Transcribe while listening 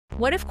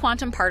What if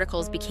quantum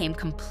particles became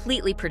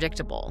completely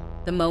predictable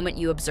the moment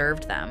you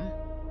observed them?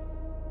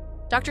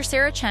 Dr.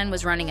 Sarah Chen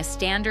was running a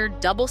standard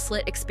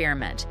double-slit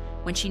experiment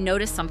when she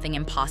noticed something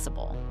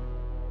impossible.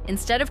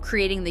 Instead of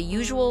creating the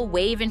usual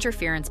wave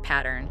interference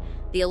pattern,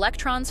 the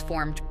electrons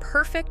formed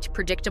perfect,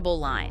 predictable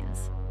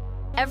lines.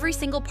 Every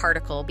single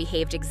particle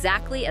behaved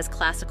exactly as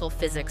classical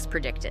physics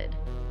predicted.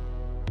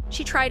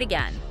 She tried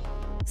again.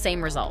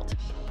 Same result.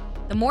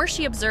 The more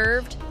she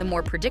observed, the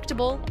more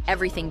predictable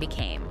everything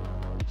became.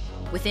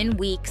 Within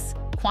weeks,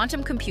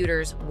 quantum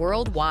computers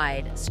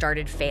worldwide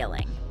started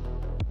failing.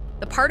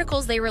 The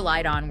particles they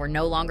relied on were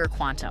no longer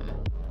quantum.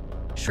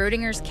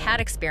 Schrödinger's cat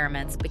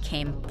experiments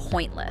became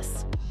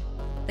pointless.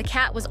 The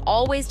cat was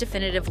always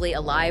definitively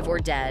alive or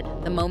dead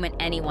the moment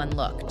anyone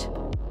looked.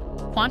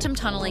 Quantum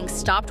tunneling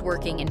stopped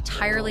working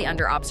entirely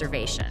under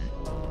observation.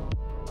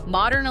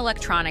 Modern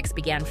electronics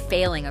began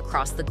failing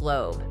across the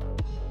globe.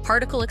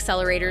 Particle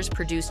accelerators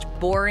produced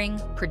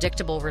boring,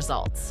 predictable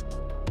results.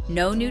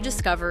 No new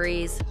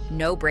discoveries,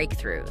 no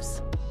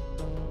breakthroughs.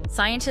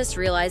 Scientists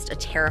realized a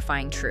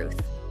terrifying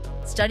truth.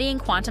 Studying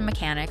quantum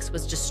mechanics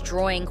was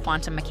destroying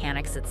quantum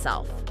mechanics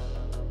itself.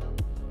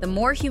 The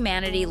more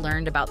humanity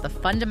learned about the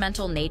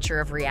fundamental nature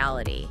of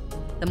reality,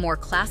 the more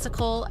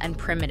classical and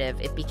primitive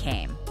it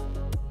became.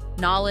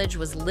 Knowledge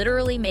was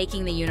literally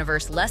making the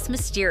universe less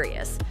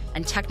mysterious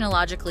and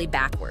technologically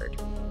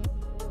backward.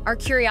 Our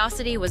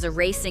curiosity was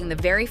erasing the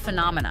very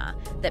phenomena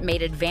that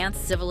made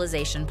advanced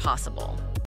civilization possible.